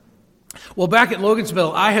Well, back at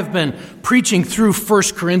Loganspil, I have been preaching through 1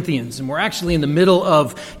 Corinthians, and we're actually in the middle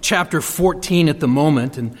of chapter 14 at the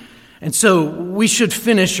moment, and so we should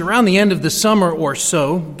finish around the end of the summer or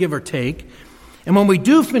so, give or take. And when we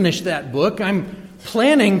do finish that book, I'm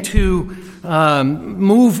planning to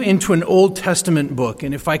move into an Old Testament book,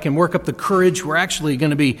 and if I can work up the courage, we're actually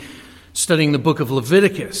going to be studying the book of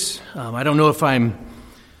Leviticus. I don't know if I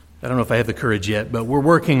have the courage yet, but we're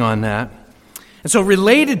working on that. And so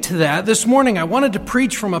related to that, this morning I wanted to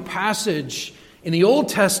preach from a passage in the Old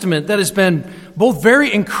Testament that has been both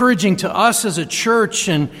very encouraging to us as a church,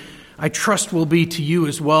 and I trust will be to you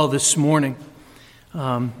as well this morning.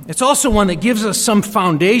 It's also one that gives us some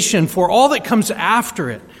foundation for all that comes after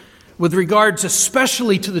it, with regards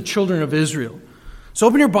especially to the children of Israel. So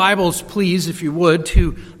open your Bibles, please, if you would,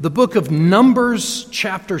 to the book of Numbers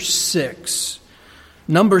chapter 6.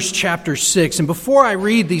 Numbers chapter 6. And before I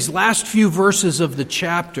read these last few verses of the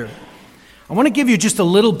chapter, I want to give you just a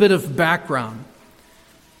little bit of background.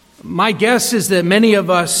 My guess is that many of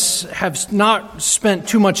us have not spent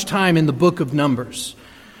too much time in the book of Numbers.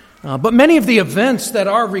 But many of the events that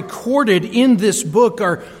are recorded in this book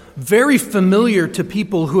are very familiar to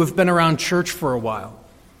people who have been around church for a while.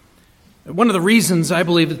 One of the reasons I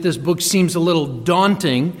believe that this book seems a little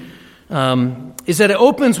daunting is that it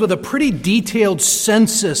opens with a pretty detailed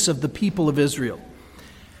census of the people of Israel.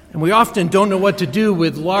 And we often don't know what to do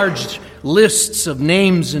with large lists of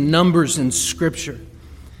names and numbers in Scripture.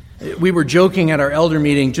 We were joking at our elder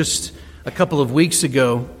meeting just a couple of weeks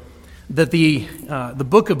ago that the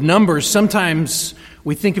book of Numbers, sometimes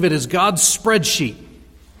we think of it as God's spreadsheet.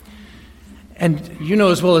 And you know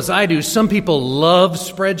as well as I do, some people love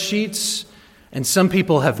spreadsheets, and some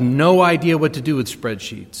people have no idea what to do with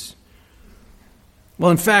spreadsheets. Well,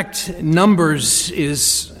 in fact, Numbers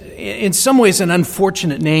is in some ways an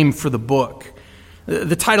unfortunate name for the book.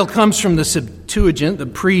 The title comes from the Septuagint, the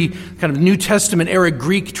kind of New Testament era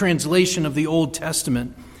Greek translation of the Old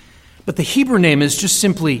Testament. But the Hebrew name is just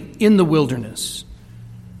simply in the wilderness.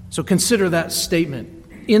 So consider that statement,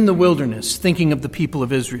 in the wilderness, thinking of the people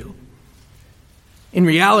of Israel. In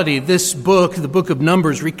reality, this book, the book of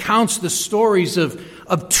Numbers, recounts the stories of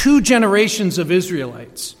two generations of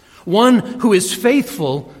Israelites. One who is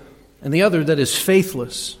faithful and the other that is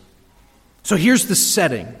faithless. So here's the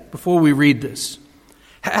setting before we read this.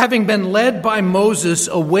 Having been led by Moses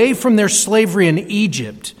away from their slavery in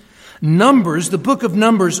Egypt, Numbers, the book of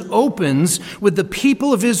Numbers, opens with the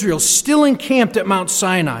people of Israel still encamped at Mount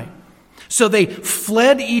Sinai. So they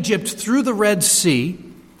fled Egypt through the Red Sea,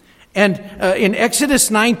 and in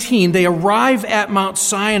Exodus 19, they arrive at Mount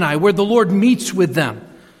Sinai where the Lord meets with them.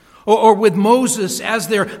 Or with Moses as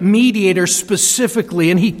their mediator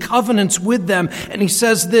specifically, and he covenants with them, and he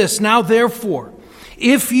says this, "Now therefore,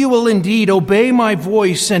 if you will indeed obey my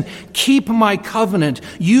voice and keep my covenant,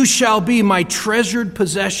 you shall be my treasured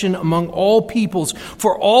possession among all peoples,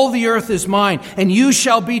 for all the earth is mine, and you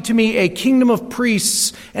shall be to me a kingdom of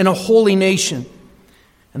priests and a holy nation."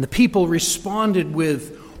 And the people responded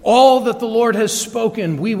with, "All that the Lord has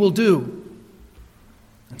spoken, we will do."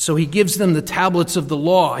 And so he gives them the tablets of the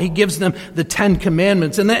law. He gives them the 10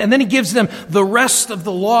 commandments. And then he gives them the rest of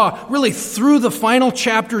the law, really through the final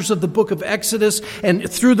chapters of the book of Exodus and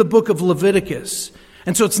through the book of Leviticus.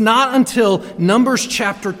 And so it's not until Numbers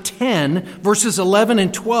chapter 10, verses 11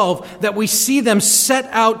 and 12, that we see them set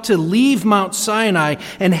out to leave Mount Sinai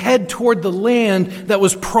and head toward the land that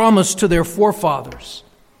was promised to their forefathers.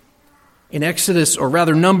 In Exodus, or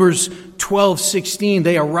rather Numbers 12:16,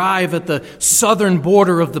 they arrive at the southern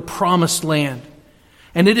border of the promised land.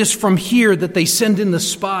 And it is from here that they send in the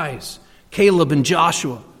spies, Caleb and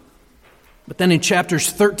Joshua. But then in chapters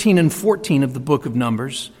 13 and 14 of the book of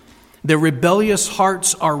Numbers, their rebellious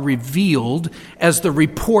hearts are revealed as the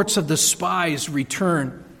reports of the spies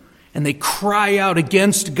return. And they cry out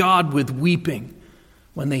against God with weeping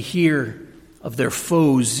when they hear of their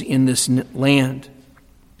foes in this land.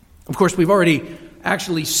 Of course, we've already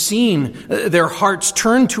actually seen their hearts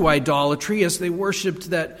turn to idolatry as they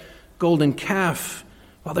worshipped that golden calf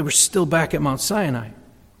while they were still back at Mount Sinai.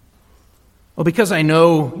 Well, because I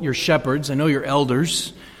know your shepherds, I know your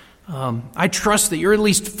elders, I trust that you're at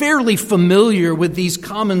least fairly familiar with these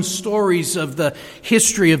common stories of the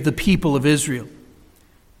history of the people of Israel.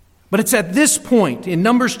 But it's at this point, in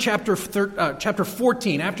Numbers chapter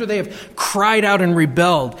 14, after they have cried out and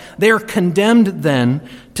rebelled, they are condemned then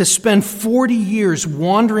to spend 40 years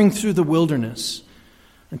wandering through the wilderness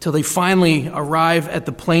until they finally arrive at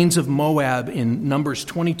the plains of Moab in Numbers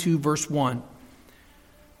 22, verse 1.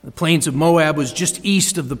 The plains of Moab was just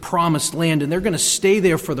east of the promised land, and they're going to stay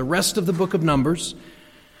there for the rest of the book of Numbers.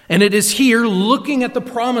 And it is here, looking at the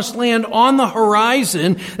promised land on the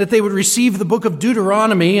horizon, that they would receive the book of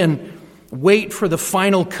Deuteronomy and wait for the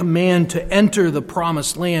final command to enter the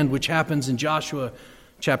promised land, which happens in Joshua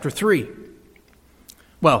chapter 3.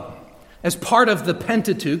 Well, as part of the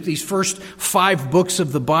Pentateuch, these first 5 books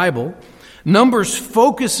of the Bible, Numbers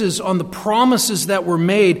focuses on the promises that were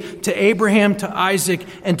made to Abraham, to Isaac,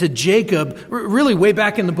 and to Jacob, really way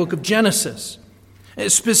back in the book of Genesis.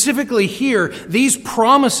 Specifically here, these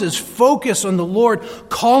promises focus on the Lord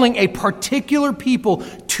calling a particular people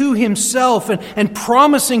to himself and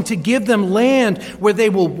promising to give them land where they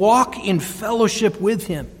will walk in fellowship with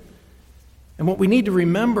him. And what we need to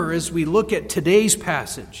remember as we look at today's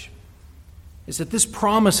passage is that this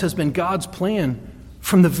promise has been God's plan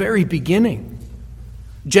from the very beginning.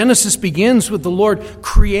 Genesis begins with the Lord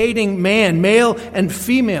creating man, male and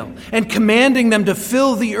female, and commanding them to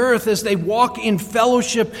fill the earth as they walk in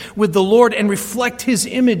fellowship with the Lord and reflect his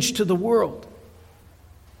image to the world.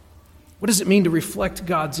 What does it mean to reflect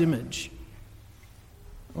God's image?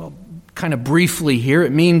 Well, kind of briefly here,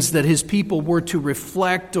 it means that his people were to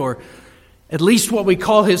reflect, or at least what we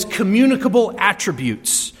call his communicable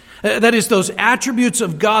attributes. That is, those attributes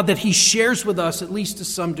of God that he shares with us, at least to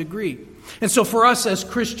some degree. And so for us as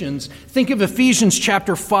Christians, think of Ephesians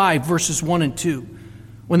chapter 5, verses 1 and 2,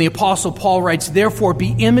 when the Apostle Paul writes, "Therefore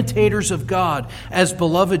be imitators of God as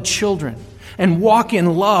beloved children, and walk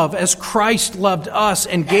in love as Christ loved us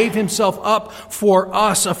and gave himself up for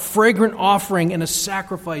us, a fragrant offering and a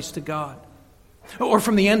sacrifice to God." Or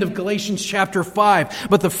from the end of Galatians chapter 5,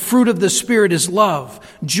 "But the fruit of the Spirit is love,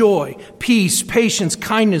 joy, peace, patience,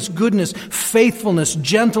 kindness, goodness, faithfulness,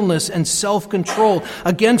 gentleness, and self-control.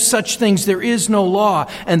 Against such things there is no law.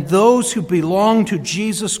 And those who belong to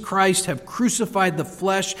Jesus Christ have crucified the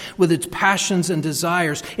flesh with its passions and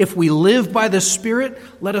desires. If we live by the Spirit,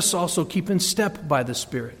 let us also keep in step by the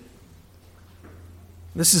Spirit."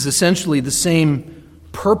 This is essentially the same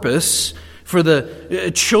purpose for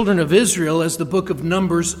the children of Israel as the book of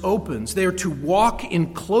Numbers opens. They are to walk in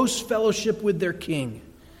close fellowship with their king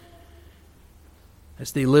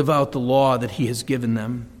as they live out the law that he has given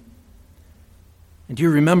them. And do you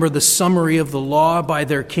remember the summary of the law by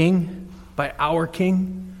their king, by our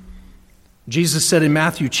king? Jesus said in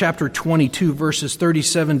Matthew chapter 22, verses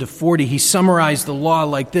 37 to 40, he summarized the law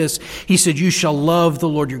like this. He said, "You shall love the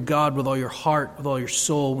Lord your God with all your heart, with all your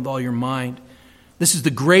soul, with all your mind. This is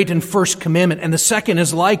the great and first commandment, and the second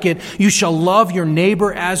is like it. You shall love your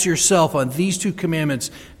neighbor as yourself." On these 2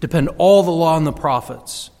 commandments depend all the law and the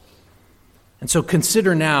prophets. And so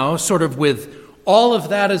consider now, sort of with all of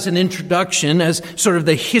that as an introduction, as sort of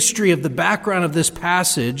the history of the background of this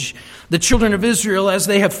passage, the children of Israel, as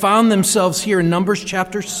they have found themselves here in Numbers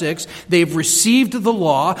chapter 6, they've received the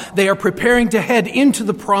law, they are preparing to head into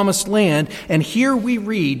the promised land, and here we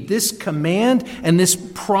read this command and this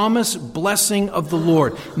promise blessing of the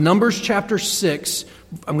Lord. Numbers chapter 6,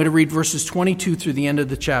 I'm going to read verses 22 through the end of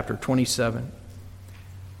the chapter, 27.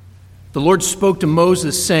 "The Lord spoke to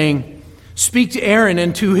Moses, saying, 'Speak to Aaron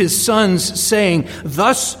and to his sons, saying,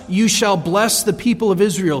 Thus you shall bless the people of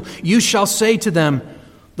Israel. You shall say to them,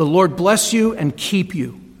 The Lord bless you and keep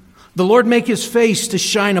you. The Lord make his face to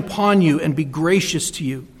shine upon you and be gracious to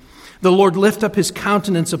you. The Lord lift up his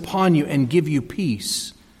countenance upon you and give you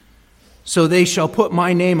peace. So they shall put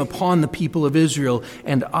my name upon the people of Israel,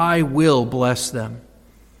 and I will bless them.'"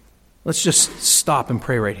 Let's just stop and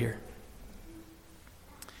pray right here.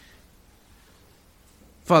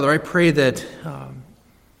 Father, I pray that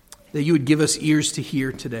you would give us ears to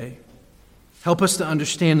hear today. Help us to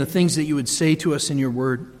understand the things that you would say to us in your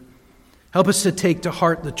word. Help us to take to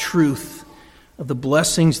heart the truth of the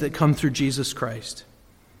blessings that come through Jesus Christ.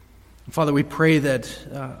 And Father, we pray that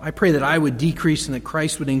I would decrease and that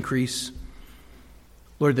Christ would increase.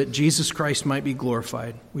 Lord, that Jesus Christ might be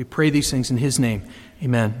glorified. We pray these things in his name.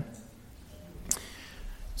 Amen.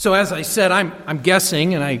 So as I said, I'm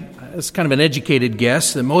guessing, and it's kind of an educated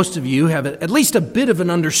guess, that most of you have at least a bit of an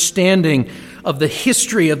understanding of the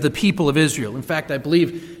history of the people of Israel. In fact, I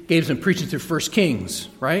believe Gabe's been preaching through 1 Kings,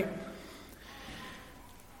 right?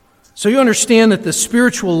 So you understand that the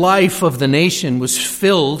spiritual life of the nation was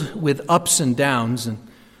filled with ups and downs, and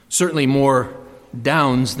certainly more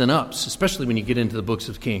downs than ups, especially when you get into the books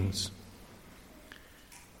of Kings.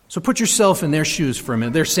 So put yourself in their shoes for a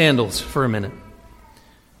minute, their sandals for a minute.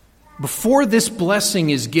 Before this blessing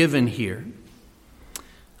is given here,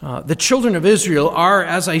 the children of Israel are,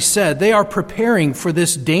 as I said, they are preparing for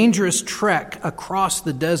this dangerous trek across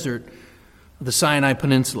the desert of the Sinai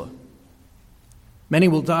Peninsula. Many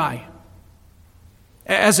will die.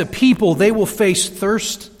 As a people, they will face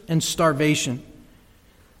thirst and starvation.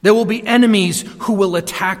 There will be enemies who will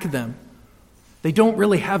attack them. They don't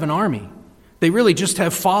really have an army. They really just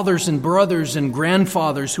have fathers and brothers and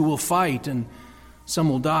grandfathers who will fight, and some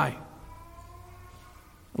will die.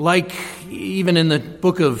 Like even in the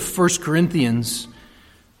book of 1 Corinthians,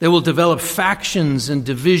 they will develop factions and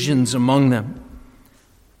divisions among them.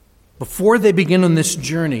 Before they begin on this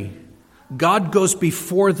journey, God goes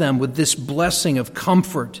before them with this blessing of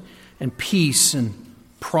comfort and peace and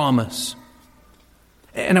promise.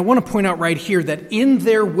 And I want to point out right here that in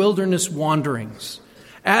their wilderness wanderings,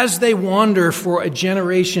 as they wander for a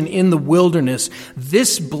generation in the wilderness,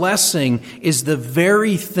 this blessing is the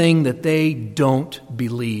very thing that they don't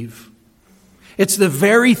believe. It's the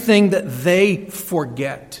very thing that they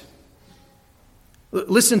forget.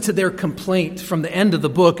 Listen to their complaint from the end of the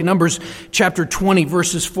book. Numbers chapter 20,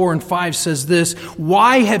 verses 4 and 5 says this: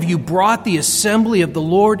 "Why have you brought the assembly of the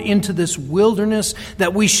Lord into this wilderness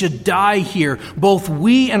that we should die here, both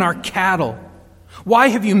we and our cattle? Why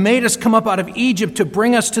have you made us come up out of Egypt to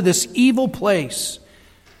bring us to this evil place?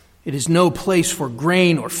 It is no place for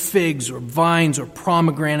grain or figs or vines or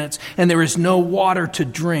pomegranates, and there is no water to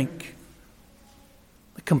drink."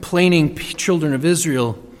 The complaining children of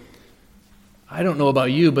Israel, I don't know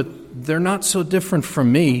about you, but they're not so different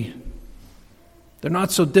from me. They're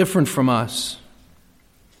not so different from us.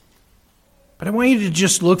 But I want you to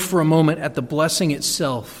just look for a moment at the blessing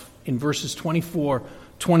itself in verses 24,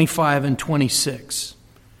 25, and 26.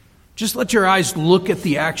 Just let your eyes look at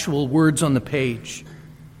the actual words on the page.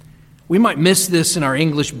 We might miss this in our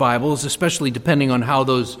English Bibles, especially depending on how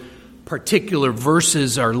those particular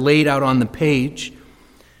verses are laid out on the page.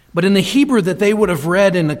 But in the Hebrew that they would have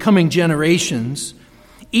read in the coming generations,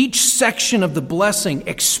 each section of the blessing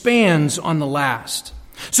expands on the last.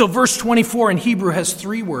 So verse 24 in Hebrew has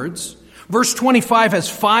 3 words. Verse 25 has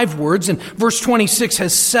 5 words, and verse 26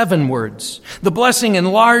 has 7 words. The blessing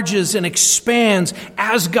enlarges and expands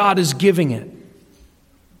as God is giving it.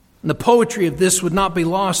 And the poetry of this would not be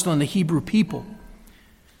lost on the Hebrew people.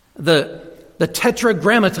 The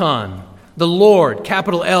tetragrammaton, the Lord,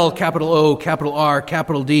 capital L, capital O, capital R,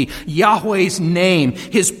 capital D, Yahweh's name,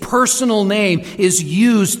 his personal name, is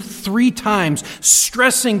used 3 times,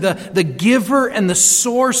 stressing the giver and the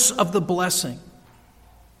source of the blessing.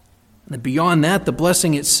 And beyond that, the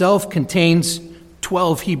blessing itself contains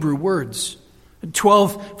 12 Hebrew words,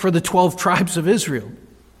 12 for the 12 tribes of Israel.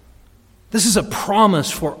 This is a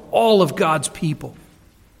promise for all of God's people.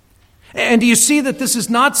 And do you see that this is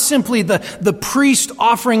not simply the priest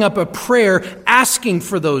offering up a prayer asking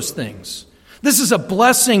for those things? This is a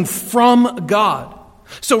blessing from God.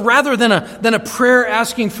 So rather than a prayer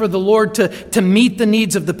asking for the Lord to meet the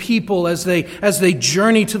needs of the people as they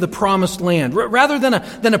journey to the promised land, rather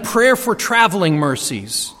than a prayer for traveling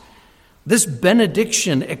mercies, this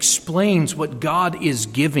benediction explains what God is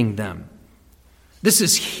giving them. This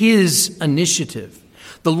is his initiative.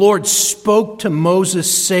 The Lord spoke to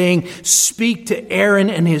Moses, saying, "Speak to Aaron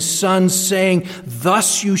and his sons, saying,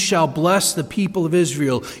 thus you shall bless the people of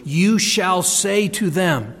Israel. You shall say to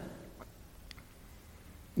them."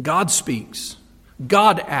 God speaks.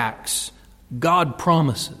 God acts. God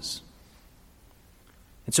promises.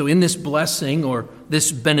 And so in this blessing or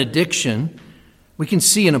this benediction, we can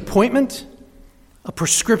see an appointment, a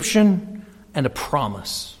prescription, and a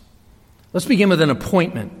promise. Let's begin with an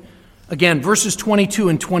appointment. Again, verses 22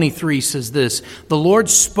 and 23 says this: "The Lord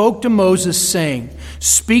spoke to Moses, saying,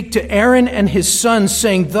 Speak to Aaron and his sons,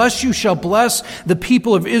 saying, Thus you shall bless the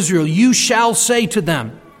people of Israel. You shall say to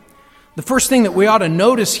them." The first thing that we ought to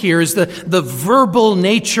notice here is the verbal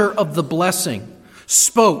nature of the blessing.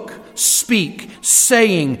 Spoke, speak,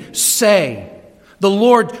 saying, say. The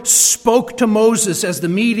Lord spoke to Moses as the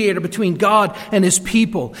mediator between God and his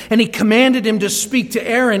people, and he commanded him to speak to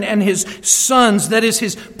Aaron and his sons, that is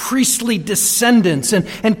his priestly descendants,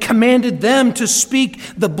 and commanded them to speak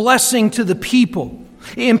the blessing to the people.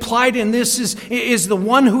 Implied in this is the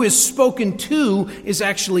one who is spoken to is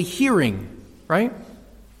actually hearing, right?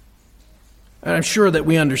 And I'm sure that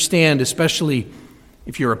we understand, especially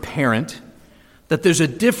if you're a parent, that there's a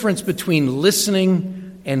difference between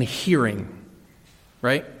listening and hearing.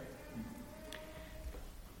 Right?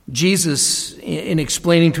 Jesus, in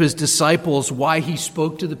explaining to his disciples why he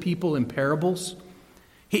spoke to the people in parables,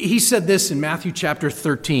 he said this in Matthew chapter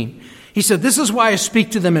 13. He said, "This is why I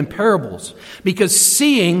speak to them in parables, because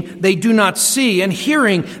seeing they do not see, and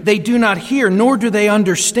hearing they do not hear, nor do they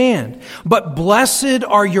understand. But blessed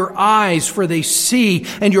are your eyes, for they see,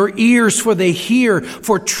 and your ears, for they hear.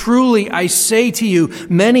 For truly I say to you,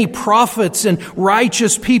 many prophets and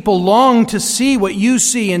righteous people long to see what you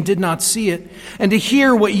see and did not see it, and to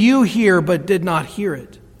hear what you hear but did not hear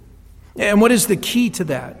it." And what is the key to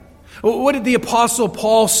that? What did the Apostle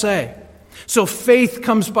Paul say? So faith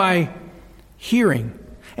comes by hearing,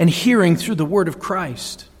 and hearing through the word of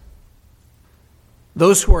Christ.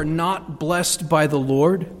 Those who are not blessed by the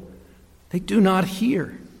Lord, they do not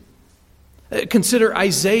hear. Consider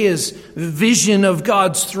Isaiah's vision of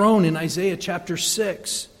God's throne in Isaiah chapter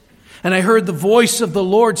 6. And I heard the voice of the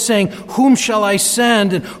Lord saying, "Whom shall I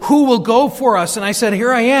send, and who will go for us?" And I said,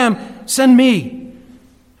 "Here I am, send me."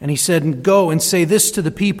 And he said, "Go and say this to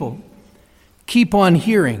the people. Keep on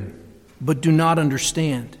hearing, but do not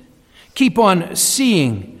understand. Keep on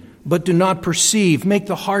seeing, but do not perceive. Make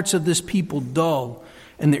the hearts of this people dull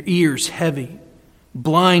and their ears heavy.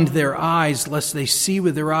 Blind their eyes, lest they see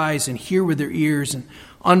with their eyes and hear with their ears and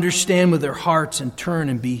understand with their hearts and turn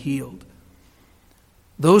and be healed."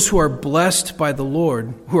 Those who are blessed by the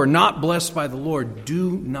Lord, who are not blessed by the Lord,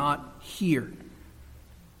 do not hear.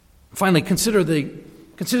 Finally, consider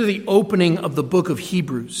the opening of the book of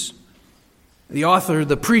Hebrews. The author,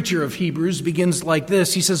 the preacher of Hebrews, begins like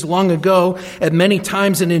this. He says, "Long ago, at many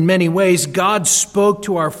times and in many ways, God spoke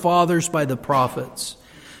to our fathers by the prophets.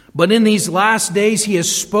 But in these last days he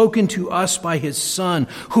has spoken to us by his Son,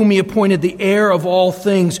 whom he appointed the heir of all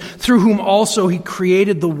things, through whom also he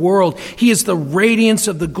created the world. He is the radiance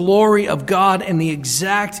of the glory of God and the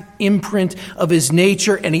exact imprint of his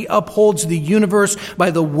nature, and he upholds the universe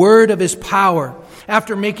by the word of his power.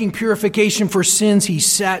 After making purification for sins, he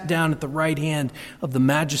sat down at the right hand of the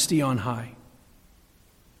Majesty on high."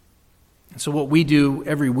 And so what we do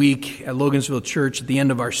every week at Logansville Church at the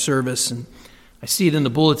end of our service, and I see it in the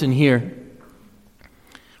bulletin here.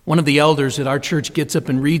 One of the elders at our church gets up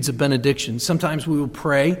and reads a benediction. Sometimes we will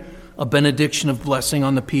pray a benediction of blessing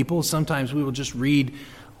on the people. Sometimes we will just read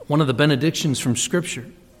one of the benedictions from Scripture.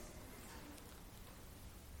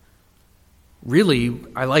 Really,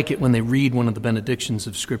 I like it when they read one of the benedictions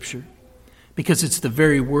of Scripture, because it's the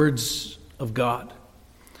very words of God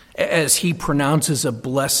as he pronounces a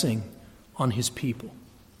blessing on his people.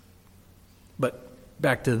 But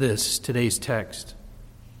back to today's text.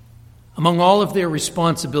 Among all of their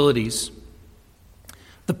responsibilities,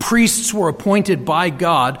 the priests were appointed by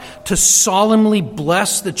God to solemnly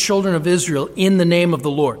bless the children of Israel in the name of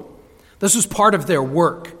the Lord. This was part of their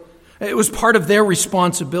work. It was part of their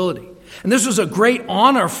responsibility. And this was a great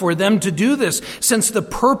honor for them to do this, since the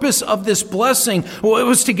purpose of this blessing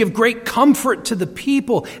was to give great comfort to the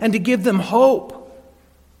people and to give them hope.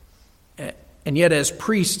 And yet, as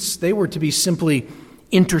priests, they were to be simply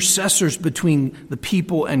intercessors between the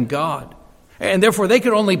people and God. And therefore, they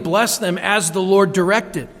could only bless them as the Lord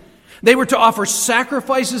directed. They were to offer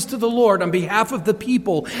sacrifices to the Lord on behalf of the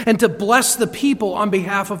people and to bless the people on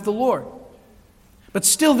behalf of the Lord. But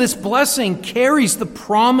still, this blessing carries the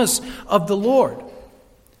promise of the Lord.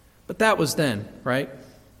 But that was then, right?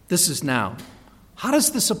 This is now. How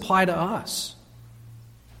does this apply to us?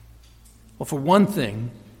 Well, for one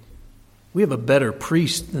thing, we have a better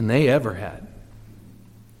priest than they ever had.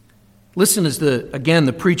 Listen as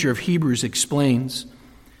the preacher of Hebrews explains.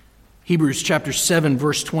 Hebrews chapter 7,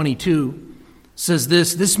 verse 22 says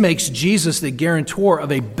this makes Jesus the guarantor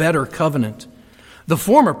of a better covenant. The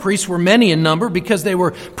former priests were many in number because they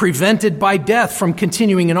were prevented by death from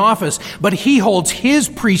continuing in office, but he holds his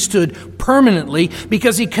priesthood permanently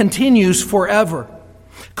because he continues forever.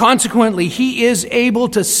 Consequently, he is able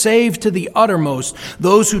to save to the uttermost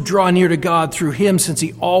those who draw near to God through him, since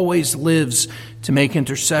he always lives to make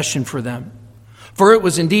intercession for them. For it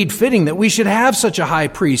was indeed fitting that we should have such a high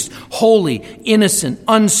priest, holy, innocent,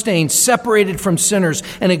 unstained, separated from sinners,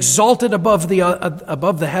 and exalted above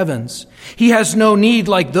the heavens. He has no need,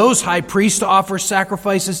 like those high priests, to offer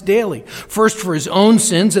sacrifices daily, first for his own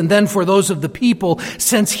sins and then for those of the people,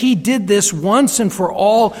 since he did this once and for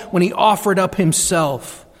all when he offered up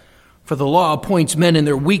himself. For the law appoints men in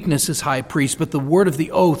their weakness as high priests, but the word of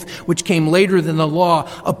the oath, which came later than the law,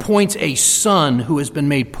 appoints a son who has been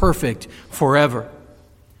made perfect forever.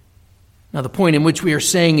 Now, the point in which we are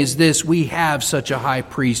saying is this: we have such a high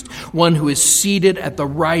priest, one who is seated at the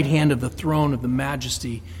right hand of the throne of the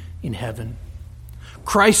Majesty in heaven.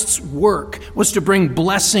 Christ's work was to bring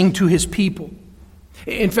blessing to his people.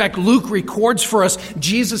 In fact, Luke records for us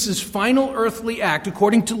Jesus' final earthly act,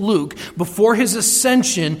 according to Luke, before his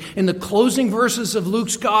ascension. In the closing verses of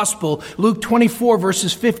Luke's gospel, Luke 24,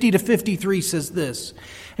 verses 50 to 53 says this: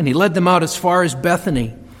 "And he led them out as far as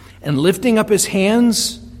Bethany, and lifting up his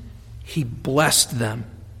hands, he blessed them.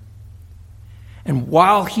 And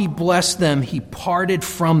while he blessed them, he parted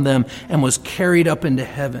from them and was carried up into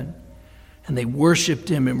heaven. And they worshipped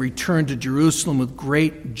him and returned to Jerusalem with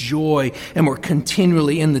great joy and were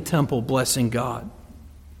continually in the temple blessing God."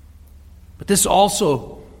 But this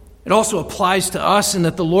also It also applies to us in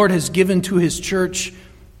that the Lord has given to his church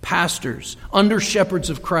pastors, under shepherds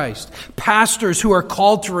of Christ, pastors who are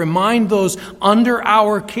called to remind those under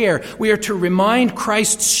our care. We are to remind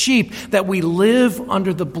Christ's sheep that we live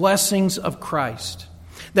under the blessings of Christ.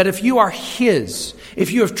 That if you are his,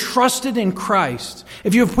 if you have trusted in Christ,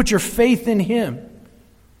 if you have put your faith in him,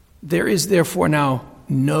 there is therefore now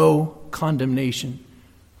no condemnation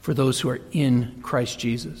for those who are in Christ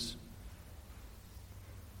Jesus.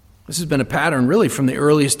 This has been a pattern really from the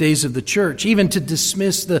earliest days of the church, even to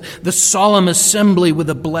dismiss the solemn assembly with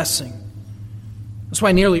a blessing. That's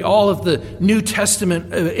why nearly all of the New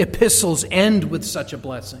Testament epistles end with such a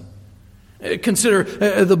blessing. Consider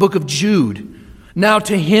the book of Jude. Now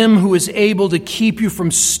to him who is able to keep you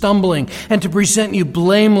from stumbling and to present you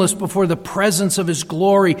blameless before the presence of his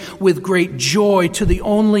glory with great joy, to the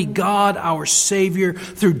only God, our Savior,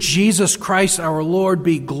 through Jesus Christ our Lord,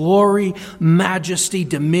 be glory, majesty,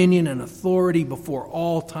 dominion, and authority before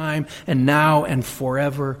all time and now and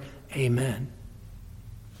forever. Amen.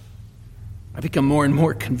 I become more and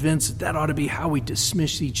more convinced that ought to be how we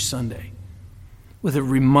dismiss each Sunday, with a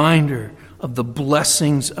reminder of the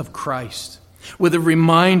blessings of Christ. With a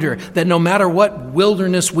reminder that no matter what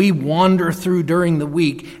wilderness we wander through during the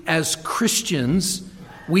week, as Christians,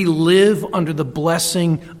 we live under the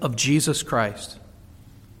blessing of Jesus Christ.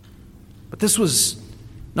 But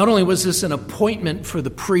not only was this an appointment for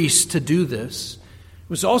the priest to do this, it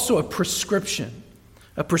was also a prescription.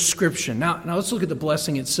 A prescription. Now let's look at the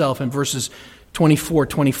blessing itself in verses 24,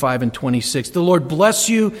 25, and 26. The Lord bless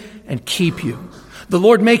you and keep you. The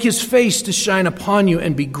Lord make his face to shine upon you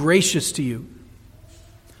and be gracious to you.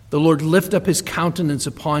 The Lord lift up his countenance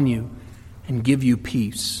upon you and give you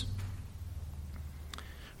peace.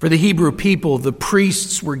 For the Hebrew people, the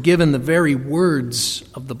priests were given the very words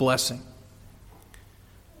of the blessing.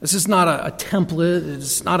 This is not a template.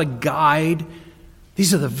 It's not a guide.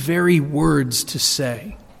 These are the very words to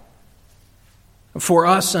say. For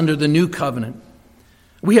us, under the new covenant,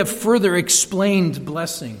 we have further explained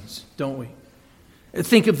blessings, don't we?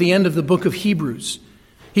 Think of the end of the book of Hebrews.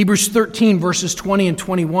 Hebrews 13 verses 20 and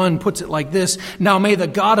 21 puts it like this. Now may the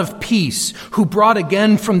God of peace, who brought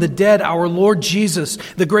again from the dead our Lord Jesus,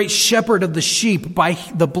 the great shepherd of the sheep, by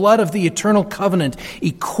the blood of the eternal covenant,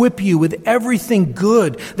 equip you with everything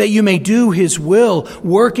good, that you may do his will,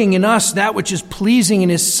 working in us that which is pleasing in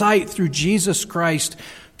his sight, through Jesus Christ,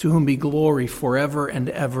 to whom be glory forever and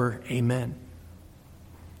ever. Amen.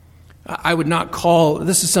 I would not call,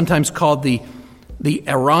 this is sometimes called the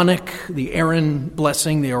Aaronic, the Aaron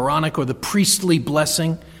blessing, the Aaronic or the priestly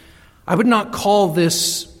blessing. I would not call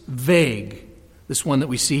this vague, this one that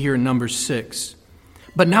we see here in Numbers 6.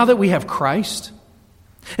 But now that we have Christ,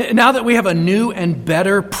 now that we have a new and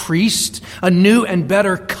better priest, a new and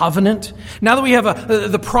better covenant, now that we have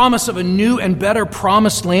the promise of a new and better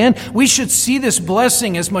promised land, we should see this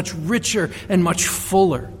blessing as much richer and much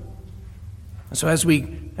fuller. And so as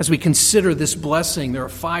we consider this blessing, there are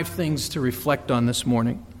 5 things to reflect on this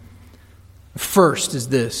morning. First is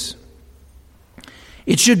this.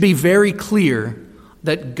 It should be very clear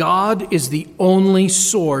that God is the only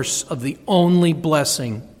source of the only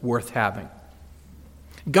blessing worth having.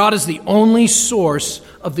 God is the only source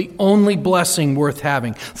of the only blessing worth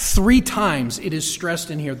having. 3 times it is stressed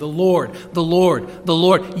in here. The Lord, the Lord, the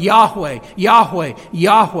Lord, Yahweh, Yahweh,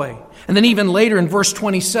 Yahweh. And then even later in verse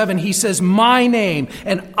 27, he says, my name,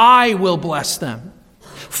 and I will bless them.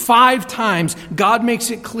 5 times God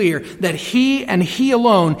makes it clear that he and he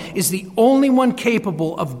alone is the only one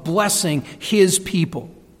capable of blessing his people.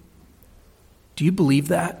 Do you believe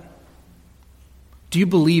that? Do you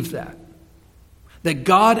believe that? That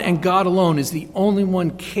God and God alone is the only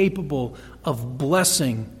one capable of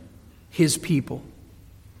blessing his people.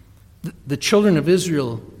 The children of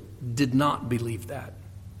Israel did not believe that.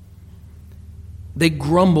 They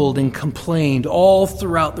grumbled and complained all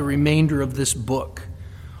throughout the remainder of this book,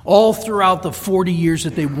 all throughout the 40 years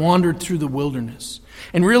that they wandered through the wilderness.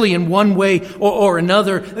 And really, in one way or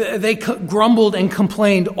another, they grumbled and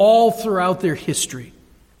complained all throughout their history.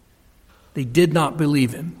 They did not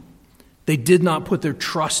believe him. They did not put their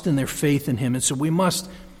trust and their faith in him. And so we must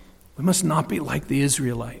not be like the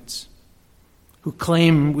Israelites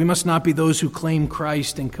we must not be those who claim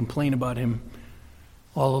Christ and complain about him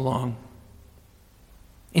all along.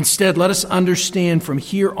 Instead, let us understand from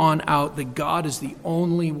here on out that God is the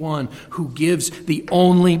only one who gives the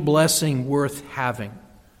only blessing worth having.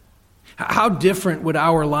 How different would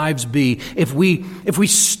our lives be if we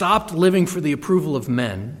stopped living for the approval of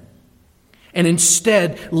men and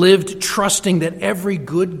instead lived trusting that every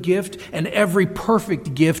good gift and every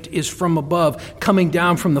perfect gift is from above, coming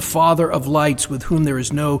down from the Father of lights, with whom there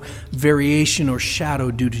is no variation or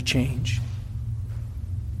shadow due to change.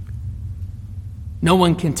 No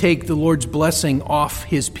one can take the Lord's blessing off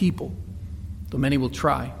his people, though many will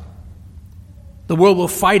try. The world will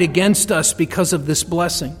fight against us because of this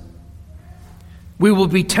blessing. We will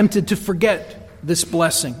be tempted to forget this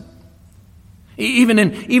blessing. Even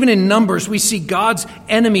in Numbers, we see God's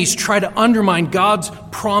enemies try to undermine God's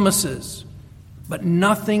promises. But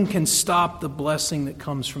nothing can stop the blessing that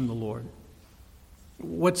comes from the Lord.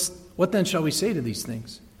 What then shall we say to these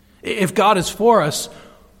things? If God is for us,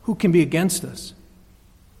 who can be against us?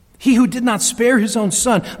 He who did not spare his own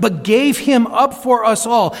Son, but gave him up for us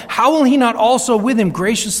all, how will he not also with him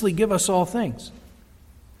graciously give us all things?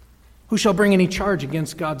 Who shall bring any charge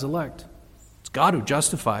against God's elect? It's God who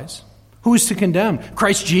justifies. Who is to condemn?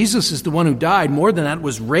 Christ Jesus is the one who died. More than that,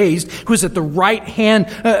 was raised, who is at the right hand,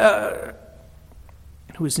 and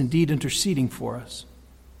who is indeed interceding for us.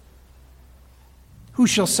 Who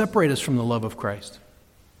shall separate us from the love of Christ?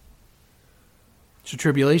 Is it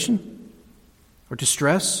tribulation, or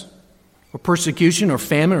distress, or persecution, or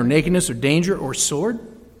famine, or nakedness, or danger, or sword?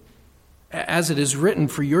 As it is written,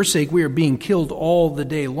 for your sake we are being killed all the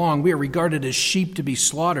day long. We are regarded as sheep to be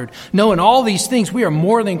slaughtered. No, in all these things we are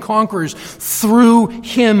more than conquerors through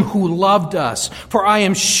him who loved us. For I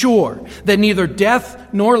am sure that neither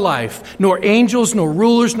death nor life, nor angels, nor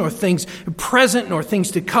rulers, nor things present, nor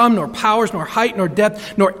things to come, nor powers, nor height, nor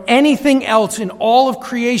depth, nor anything else in all of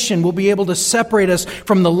creation will be able to separate us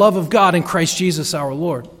from the love of God in Christ Jesus our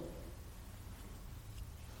Lord.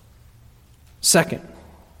 Second,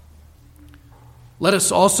 let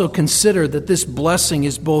us also consider that this blessing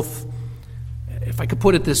is both, if I could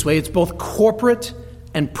put it this way, it's both corporate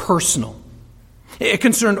and personal. It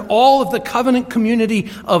concerned all of the covenant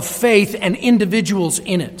community of faith and individuals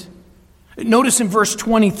in it. Notice in verse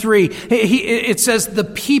 23, it says the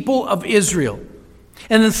people of Israel.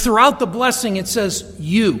 And then throughout the blessing it says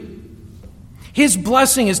you. His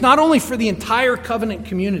blessing is not only for the entire covenant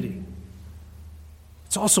community,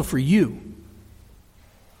 it's also for you.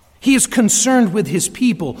 He is concerned with his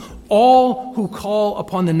people, all who call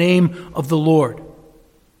upon the name of the Lord.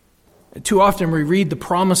 Too often we read the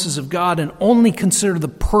promises of God and only consider the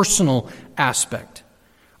personal aspect.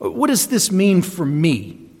 What does this mean for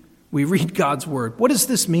me? We read God's word. What does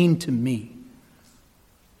this mean to me?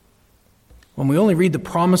 When we only read the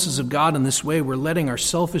promises of God in this way, we're letting our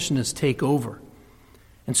selfishness take over.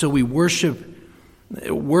 And so we worship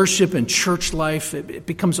and church life, it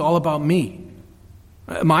becomes all about me.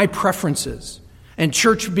 My preferences. And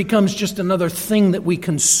church becomes just another thing that we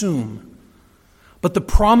consume. But the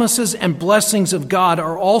promises and blessings of God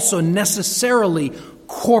are also necessarily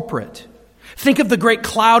corporate. Think of the great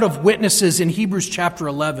cloud of witnesses in Hebrews chapter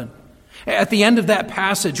 11. At the end of that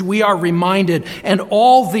passage, we are reminded, and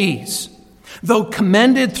all these, though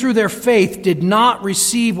commended through their faith, did not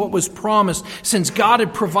receive what was promised, since God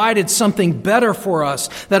had provided something better for us,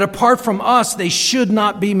 that apart from us they should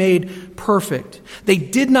not be made perfect. They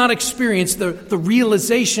did not experience the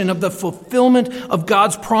realization of the fulfillment of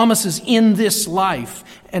God's promises in this life.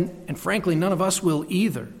 And frankly, none of us will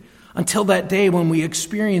either, until that day when we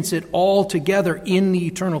experience it all together in the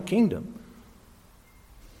eternal kingdom.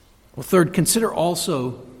 Well, third, consider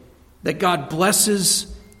also that God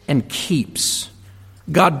blesses and keeps.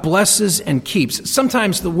 God blesses and keeps.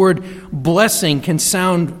 Sometimes the word blessing can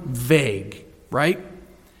sound vague, right?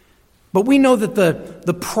 But we know that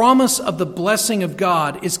the promise of the blessing of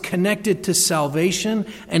God is connected to salvation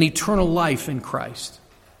and eternal life in Christ,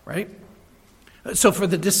 right? So for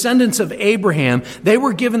the descendants of Abraham, they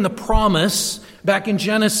were given the promise back in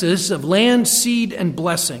Genesis of land, seed, and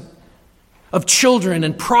blessing, of children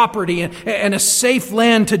and property and a safe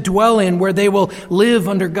land to dwell in where they will live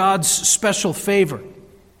under God's special favor.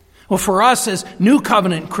 Well, for us as New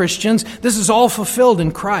Covenant Christians, this is all fulfilled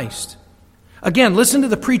in Christ. Again, listen to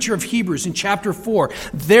the preacher of Hebrews in chapter 4.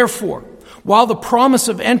 Therefore, while the promise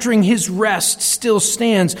of entering his rest still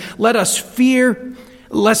stands, let us fear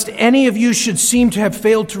lest any of you should seem to have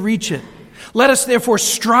failed to reach it. Let us therefore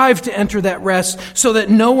strive to enter that rest, so that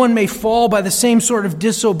no one may fall by the same sort of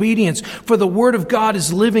disobedience. For the word of God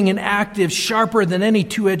is living and active, sharper than any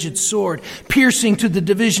two-edged sword, piercing to the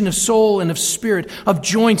division of soul and of spirit, of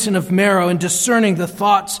joints and of marrow, and discerning the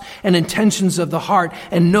thoughts and intentions of the heart.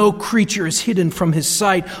 And no creature is hidden from his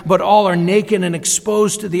sight, but all are naked and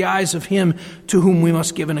exposed to the eyes of him to whom we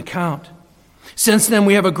must give an account. Since then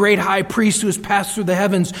we have a great high priest who has passed through the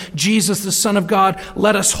heavens, Jesus, the Son of God.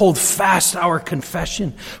 Let us hold fast our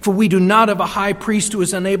confession. For we do not have a high priest who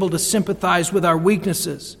is unable to sympathize with our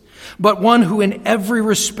weaknesses, but one who in every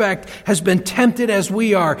respect has been tempted as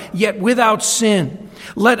we are, yet without sin.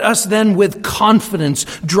 Let us then with confidence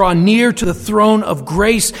draw near to the throne of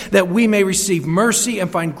grace, that we may receive mercy and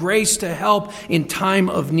find grace to help in time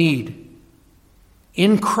of need.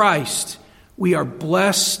 In Christ we are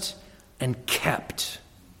blessed and kept.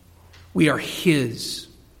 We are His.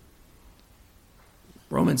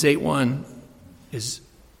 Romans 8:1 is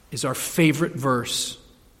our favorite verse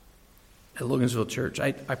at Logansville Church.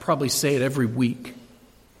 I probably say it every week.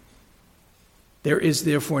 There is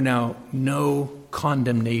therefore now no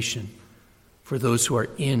condemnation for those who are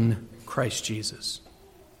in Christ Jesus.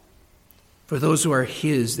 For those who are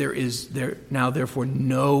His, there is now therefore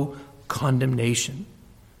no condemnation.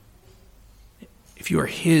 If you are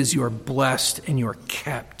His, you are blessed and you are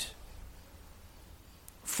kept.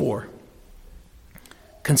 4,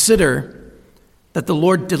 consider that the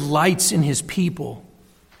Lord delights in His people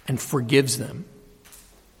and forgives them.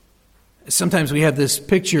 Sometimes we have this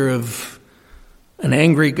picture of an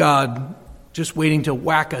angry God just waiting to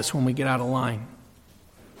whack us when we get out of line.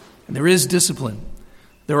 And there is discipline.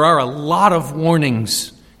 There are a lot of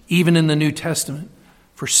warnings, even in the New Testament,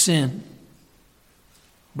 for sin.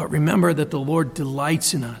 But remember that the Lord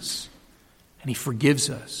delights in us and He forgives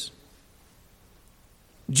us.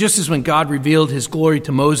 Just as when God revealed His glory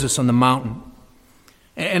to Moses on the mountain,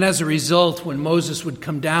 and as a result, when Moses would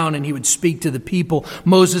come down and he would speak to the people,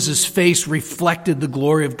 Moses' face reflected the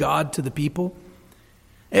glory of God to the people.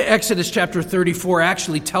 Exodus chapter 34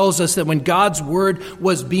 actually tells us that when God's word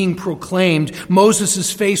was being proclaimed,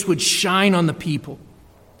 Moses' face would shine on the people.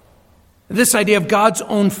 This idea of God's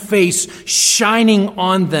own face shining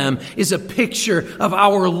on them is a picture of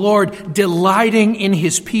our Lord delighting in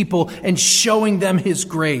His people and showing them His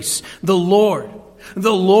grace. The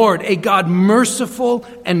Lord, a God merciful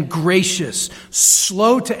and gracious,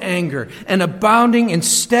 slow to anger, and abounding in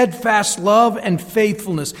steadfast love and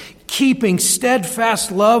faithfulness, keeping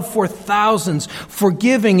steadfast love for thousands,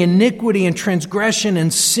 forgiving iniquity and transgression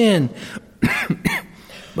and sin,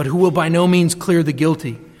 but who will by no means clear the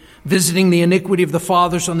guilty, visiting the iniquity of the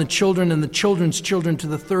fathers on the children and the children's children to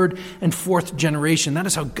the third and fourth generation. That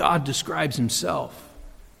is how God describes Himself.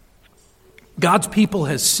 God's people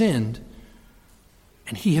has sinned,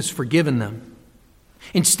 and He has forgiven them.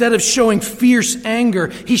 Instead of showing fierce anger,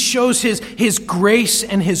 He shows His grace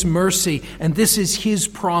and His mercy, and this is His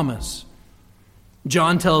promise.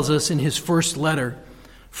 John tells us in his first letter,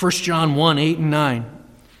 1 John 1:8-9,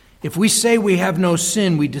 if we say we have no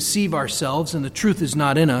sin, we deceive ourselves, and the truth is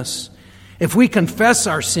not in us. If we confess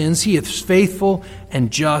our sins, He is faithful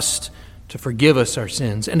and just to forgive us our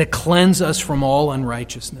sins and to cleanse us from all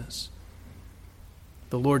unrighteousness.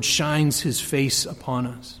 The Lord shines His face upon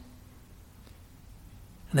us.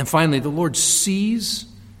 And then finally, the Lord sees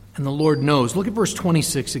and the Lord knows. Look at verse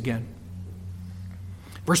 26 again.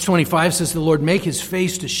 Verse 25 says, the Lord make His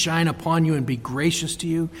face to shine upon you and be gracious to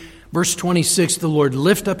you. Verse 26, the Lord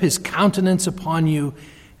lift up His countenance upon you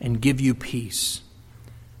and give you peace.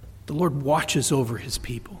 The Lord watches over His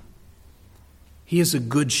people. He is a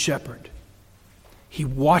good shepherd. He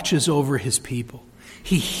watches over His people.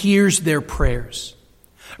 He hears their prayers.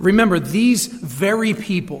 Remember, these very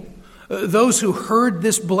people, those who heard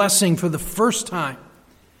this blessing for the first time,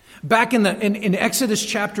 back in Exodus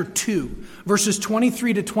chapter 2, verses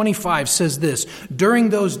 23-25 says this, during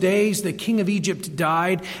those days the king of Egypt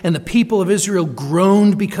died, and the people of Israel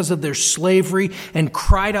groaned because of their slavery and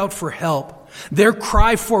cried out for help. Their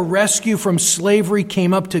cry for rescue from slavery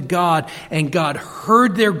came up to God, and God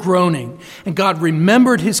heard their groaning. And God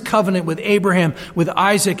remembered His covenant with Abraham, with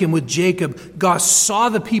Isaac, and with Jacob. God saw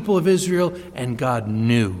the people of Israel, and God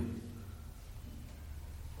knew.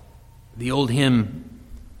 The old hymn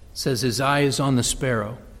says, His eye is on the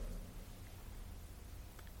sparrow.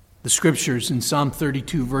 The scriptures in Psalm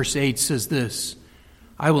 32 verse 8 says this,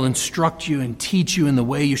 I will instruct you and teach you in the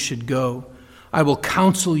way you should go. I will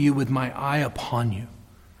counsel you with my eye upon you.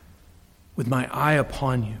 With my eye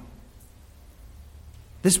upon you.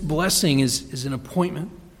 This blessing is an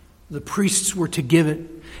appointment. The priests were to give it.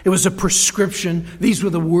 It was a prescription. These were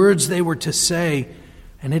the words they were to say.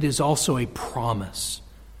 And it is also a promise.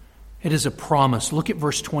 It is a promise. Look at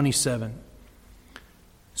verse 27.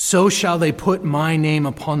 So shall they put my name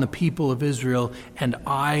upon the people of Israel, and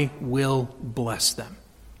I will bless them.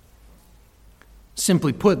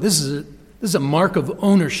 Simply put, this is a mark of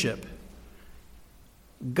ownership.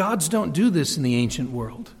 Gods don't do this in the ancient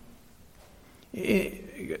world.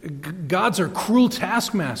 Gods are cruel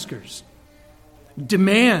taskmasters.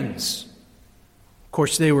 demands. Of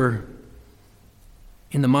course, they were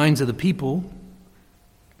in the minds of the people.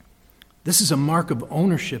 This is a mark of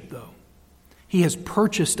ownership, though. He has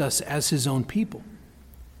purchased us as his own people.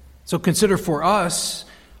 So consider for us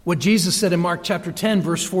what Jesus said in Mark chapter 10,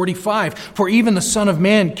 verse 45. For even the Son of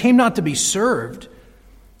Man came not to be served,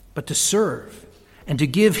 but to serve, and to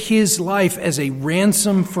give his life as a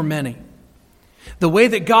ransom for many. The way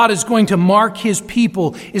that God is going to mark his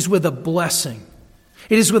people is with a blessing.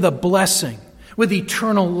 It is with a blessing, with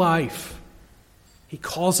eternal life. He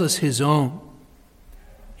calls us his own.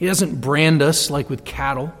 He doesn't brand us like with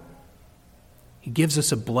cattle. He gives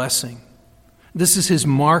us a blessing. This is his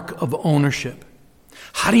mark of ownership.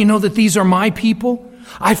 How do you know that these are my people?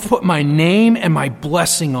 I've put my name and my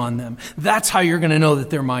blessing on them. That's how you're going to know that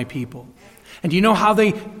they're my people. And do you know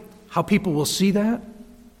how people will see that?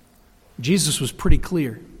 Jesus was pretty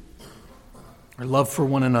clear. Our love for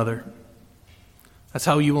one another. That's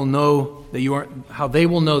how you will know that how they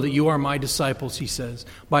will know that you are my disciples, he says,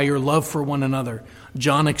 by your love for one another.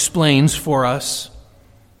 John explains for us,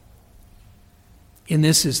 in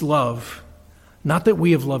this is love, not that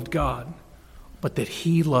we have loved God, but that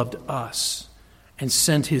he loved us and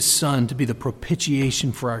sent his Son to be the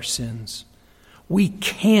propitiation for our sins. We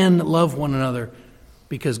can love one another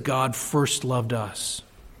because God first loved us.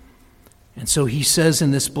 And so he says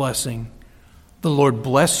in this blessing, the Lord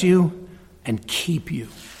bless you and keep you.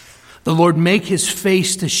 The Lord make his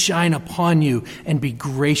face to shine upon you and be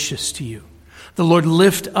gracious to you. The Lord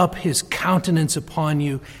lift up his countenance upon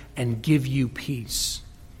you and give you peace.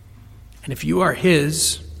 And if you are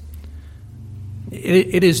his,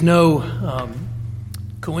 it is no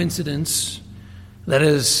coincidence that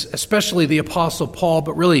is, especially the Apostle Paul,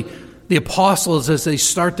 but really the apostles as they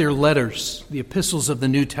start their letters, the epistles of the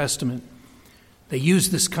New Testament, they use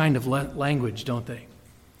this kind of language, don't they?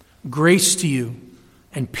 Grace to you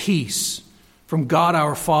and peace from God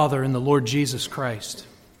our Father and the Lord Jesus Christ.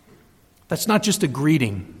 That's not just a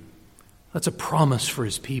greeting. That's a promise for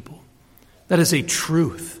his people. That is a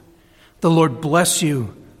truth. The Lord bless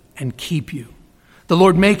you and keep you. The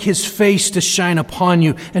Lord make his face to shine upon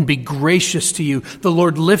you and be gracious to you. The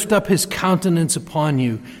Lord lift up his countenance upon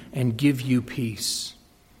you and give you peace.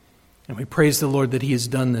 And we praise the Lord that he has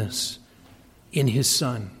done this in his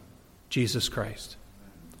Son, Jesus Christ.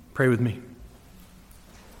 Pray with me.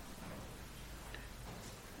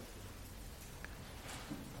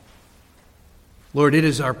 Lord, it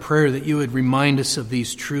is our prayer that you would remind us of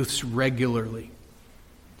these truths regularly.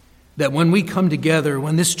 That when we come together,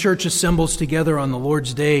 when this church assembles together on the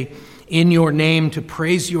Lord's day in your name, to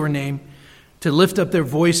praise your name, to lift up their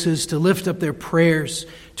voices, to lift up their prayers,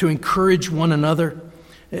 to encourage one another,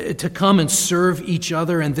 to come and serve each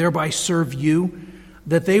other and thereby serve you,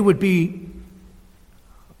 that they would be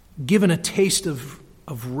given a taste of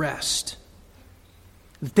rest.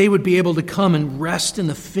 That they would be able to come and rest in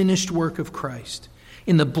the finished work of Christ,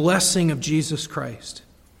 in the blessing of Jesus Christ.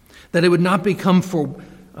 That it would not become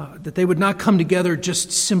that they would not come together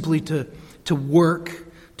just simply to work,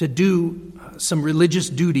 to do some religious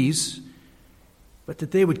duties, but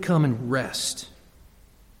that they would come and rest.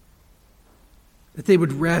 That they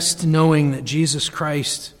would rest knowing that Jesus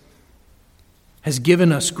Christ has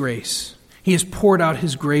given us grace. He has poured out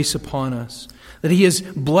his grace upon us. That he has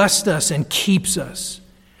blessed us and keeps us.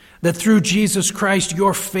 That through Jesus Christ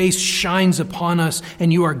your face shines upon us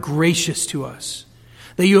and you are gracious to us.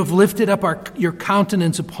 That you have lifted up your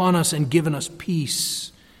countenance upon us and given us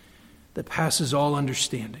peace that passes all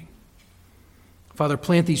understanding. Father,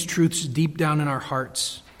 plant these truths deep down in our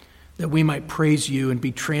hearts that we might praise you and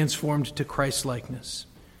be transformed to Christ's likeness.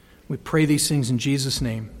 We pray these things in Jesus'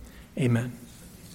 name. Amen.